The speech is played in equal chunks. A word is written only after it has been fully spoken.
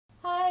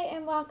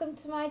welcome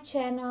to my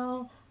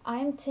channel.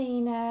 I'm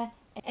Tina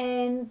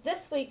and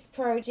this week's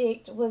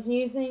project was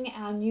using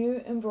our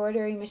new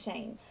embroidery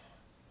machine.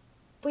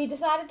 We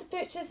decided to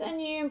purchase a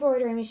new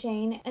embroidery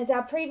machine as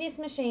our previous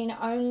machine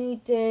only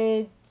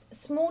did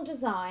small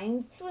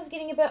designs. It was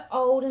getting a bit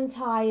old and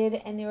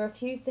tired and there were a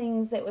few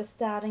things that were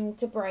starting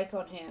to break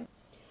on her.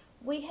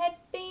 We had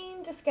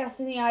been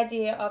discussing the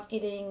idea of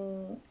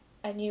getting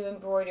a new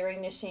embroidery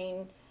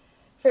machine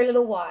for a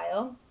little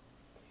while,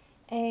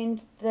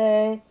 and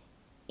the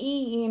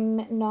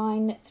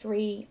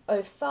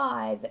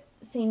EM9305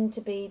 seemed to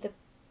be the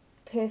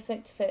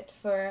perfect fit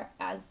for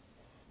us,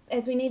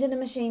 as we needed a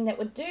machine that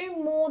would do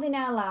more than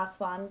our last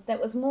one, that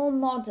was more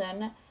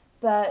modern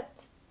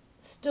but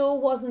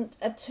still wasn't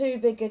too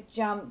big a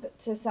jump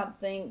to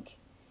something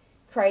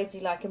crazy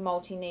like a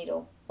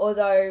multi-needle.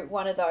 Although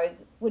one of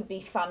those would be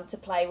fun to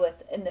play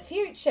with in the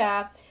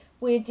future,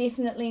 we're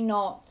definitely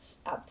not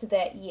up to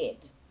that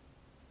yet.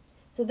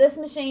 So this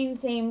machine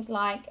seemed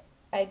like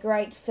a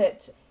great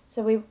fit.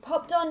 So we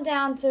popped on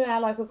down to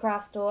our local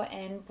craft store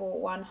and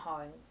bought one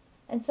home.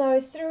 And so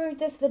through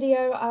this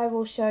video I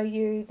will show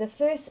you the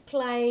first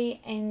play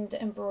and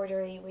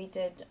embroidery we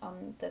did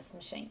on this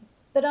machine.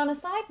 But on a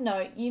side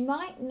note, you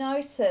might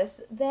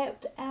notice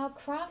that our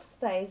craft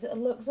space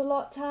looks a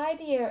lot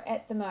tidier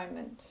at the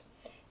moment.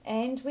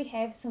 And we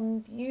have some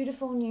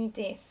beautiful new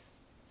desks.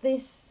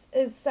 This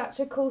is such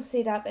a cool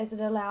setup as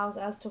it allows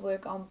us to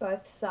work on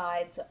both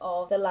sides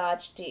of the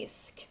large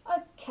desk.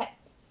 Okay,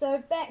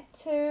 so back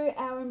to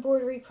our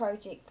embroidery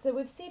project. So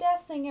we've set our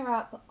Singer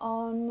up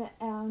on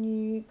our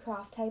new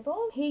craft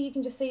table. Here you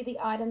can just see the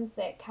items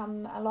that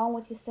come along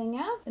with your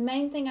Singer. The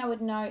main thing I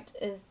would note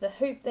is the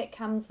hoop that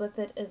comes with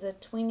it is a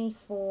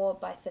 24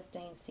 by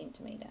 15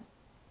 centimeter.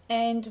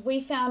 And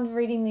we found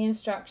reading the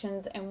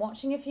instructions and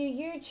watching a few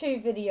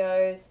YouTube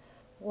videos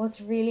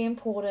was really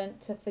important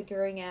to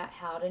figuring out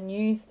how to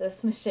use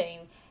this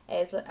machine.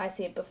 As I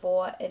said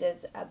before, it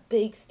is a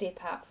big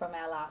step up from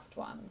our last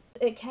one.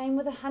 It came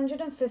with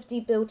 150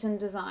 built-in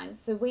designs,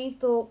 so we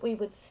thought we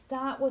would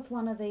start with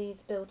one of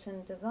these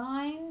built-in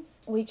designs.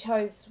 We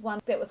chose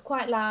one that was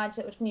quite large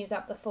that would use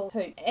up the full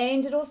hoop.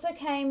 And it also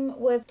came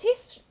with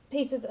test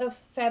pieces of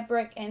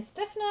fabric and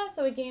stiffener,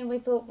 so again we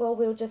thought, well,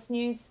 we'll just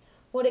use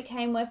what it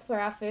came with for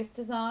our first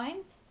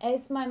design.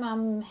 As my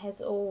mum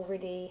has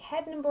already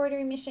had an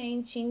embroidery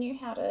machine, she knew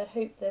how to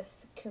hoop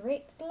this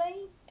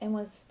correctly and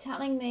was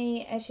telling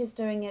me as she's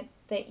doing it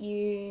that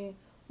you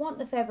want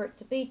the fabric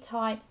to be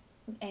tight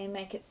and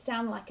make it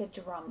sound like a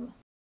drum.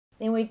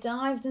 Then we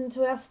dived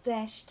into our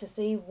stash to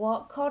see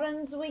what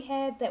cottons we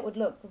had that would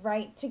look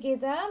great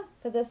together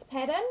for this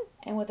pattern,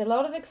 and with a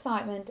lot of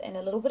excitement and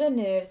a little bit of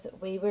nerves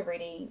we were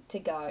ready to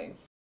go.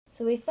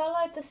 So we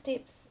followed the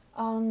steps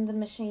on the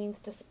machine's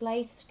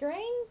display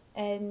screen,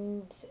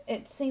 and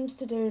it seems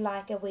to do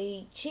like a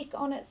wee check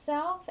on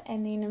itself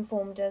and then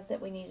informed us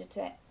that we needed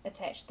to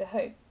attach the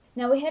hoop.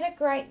 Now we had a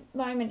great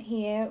moment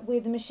here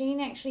where the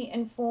machine actually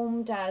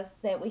informed us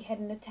that we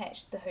hadn't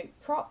attached the hoop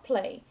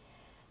properly.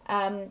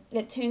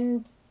 It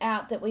turned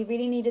out that we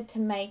really needed to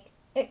make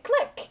it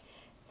click.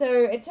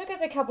 So it took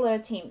us a couple of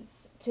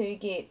attempts to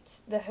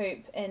get the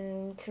hoop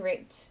in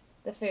correct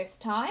the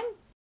first time.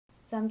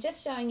 So I'm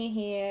just showing you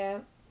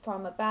here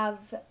from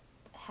above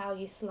how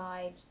you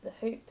slide the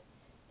hoop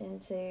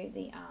into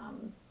the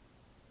arm.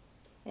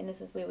 And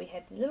this is where we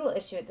had the little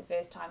issue at the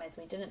first time, as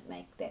we didn't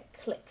make that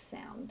click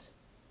sound.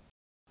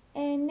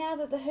 And now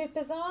that the hoop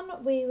is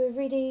on, we were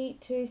ready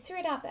to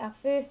thread up our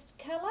first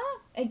colour.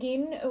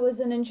 Again, it was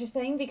an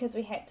interesting because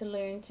we had to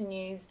learn to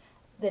use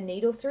the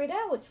needle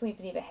threader, which we've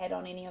never had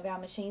on any of our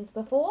machines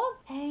before.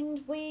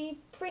 And we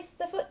pressed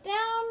the foot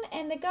down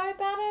and the go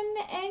button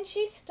and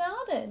she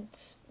started.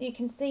 You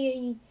can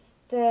see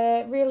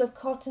the reel of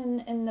cotton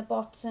in the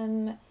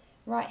bottom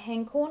right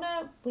hand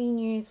corner. We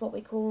use what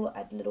we call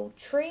a little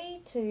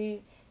tree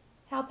to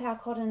help our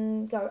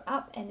cotton go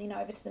up and then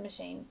over to the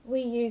machine.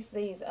 We use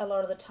these a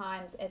lot of the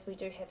times as we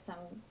do have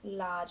some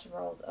large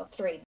rolls of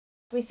thread.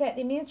 We sat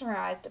there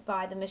mesmerised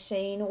by the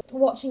machine,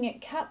 watching it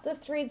cut the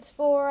threads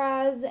for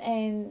us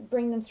and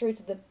bring them through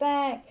to the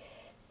back,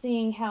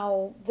 seeing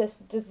how this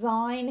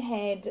design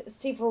had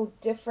several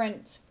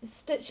different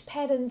stitch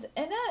patterns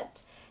in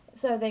it.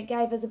 So that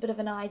gave us a bit of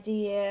an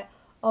idea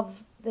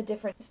of the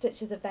different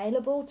stitches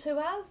available to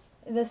us.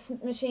 This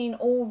machine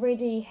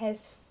already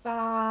has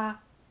far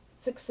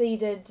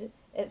succeeded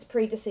its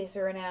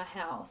predecessor in our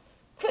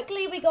house.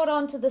 Quickly we got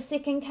on to the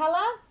second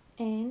colour,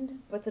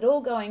 and with it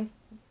all going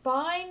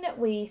fine,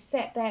 we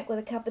sat back with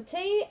a cup of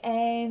tea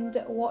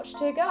and watched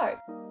her go.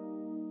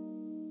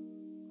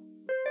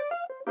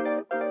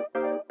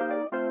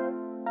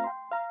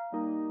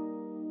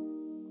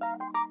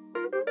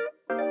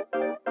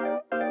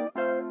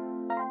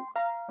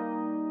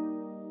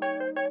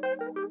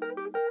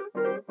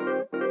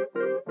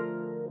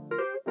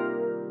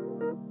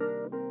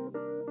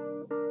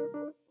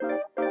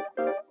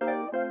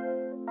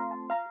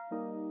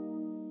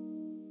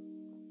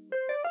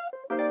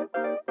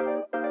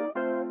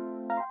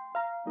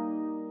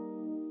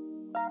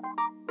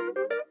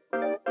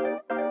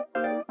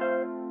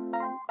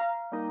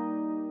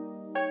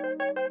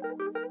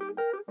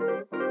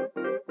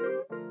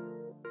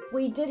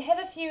 We did have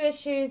a few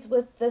issues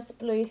with this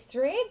blue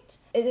thread.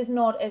 It is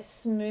not as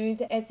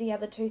smooth as the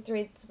other two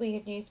threads we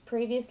had used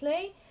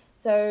previously.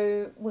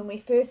 So when we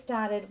first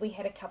started, we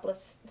had a couple of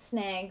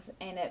snags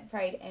and it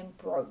frayed and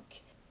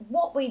broke.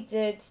 What we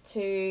did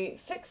to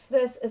fix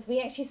this is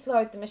we actually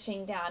slowed the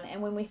machine down,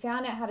 and when we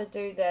found out how to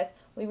do this,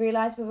 we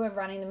realized we were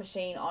running the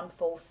machine on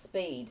full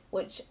speed,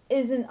 which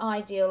isn't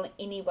ideal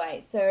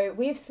anyway. So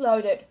we've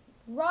slowed it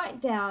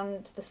right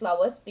down to the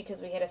slowest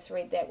because we had a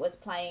thread that was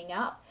playing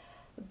up.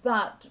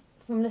 But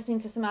from listening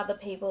to some other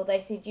people,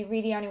 they said you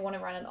really only want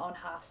to run it on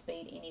half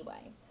speed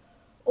anyway.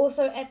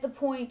 Also, at the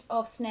point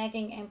of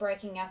snagging and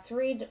breaking our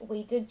thread,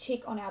 we did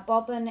check on our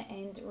bobbin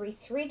and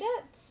rethread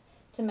it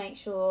to make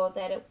sure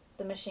that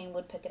the machine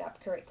would pick it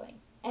up correctly.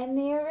 And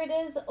there it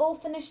is, all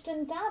finished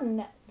and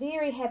done.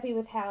 Very happy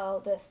with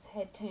how this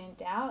had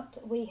turned out.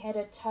 We had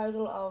a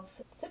total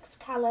of 6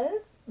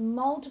 colours,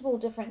 multiple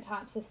different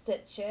types of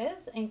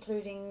stitches,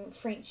 including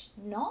French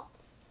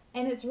knots.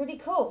 And it's really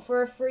cool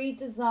for a free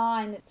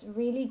design. It's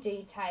really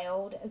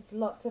detailed, it's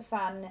lots of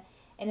fun,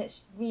 and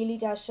it really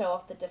does show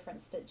off the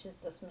different stitches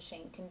this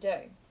machine can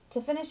do.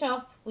 To finish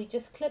off, we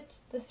just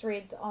clipped the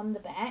threads on the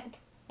back,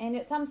 and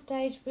at some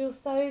stage we'll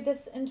sew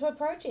this into a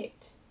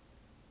project.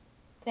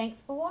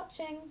 Thanks for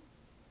watching.